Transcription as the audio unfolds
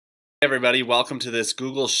Hey everybody, welcome to this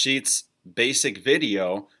Google Sheets basic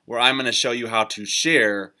video where I'm going to show you how to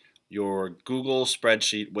share your Google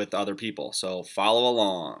spreadsheet with other people. So follow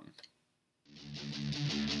along.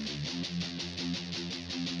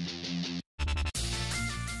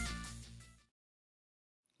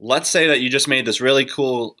 Let's say that you just made this really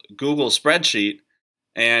cool Google spreadsheet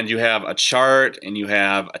and you have a chart and you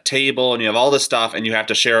have a table and you have all this stuff and you have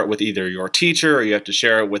to share it with either your teacher or you have to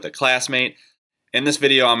share it with a classmate. In this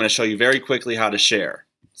video, I'm going to show you very quickly how to share.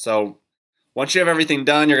 So once you have everything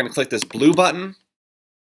done, you're going to click this blue button.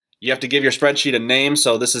 You have to give your spreadsheet a name.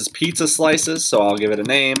 So this is pizza slices, so I'll give it a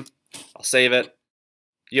name. I'll save it.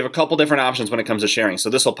 You have a couple different options when it comes to sharing. So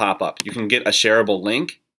this will pop up. You can get a shareable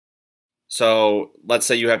link. So let's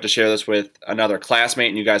say you have to share this with another classmate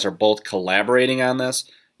and you guys are both collaborating on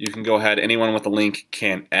this. You can go ahead, anyone with a link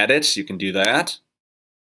can edit. You can do that.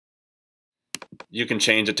 You can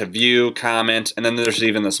change it to view, comment, and then there's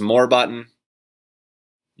even this more button.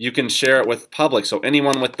 You can share it with public, so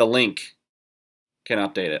anyone with the link can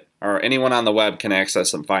update it, or anyone on the web can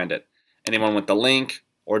access and find it. Anyone with the link,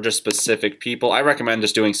 or just specific people. I recommend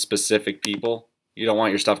just doing specific people. You don't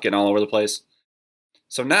want your stuff getting all over the place.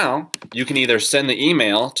 So now, you can either send the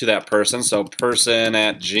email to that person, so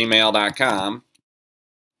person@gmail.com,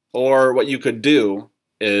 or what you could do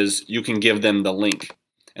is you can give them the link.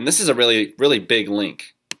 And this is a really, really big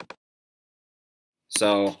link.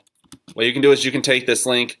 So what you can do is you can take this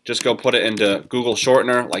link, just go put it into Google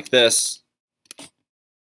Shortener like this,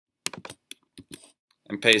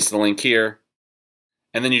 and paste the link here.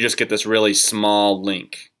 And then you just get this really small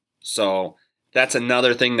link. So that's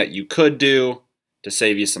another thing that you could do to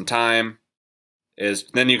save you some time, is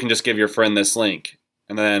then you can just give your friend this link,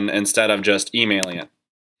 and then instead of just emailing it.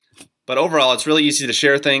 But overall, it's really easy to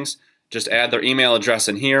share things. Just add their email address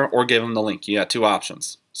in here or give them the link. You got two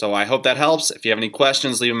options. So I hope that helps. If you have any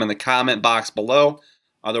questions, leave them in the comment box below.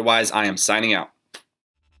 Otherwise, I am signing out.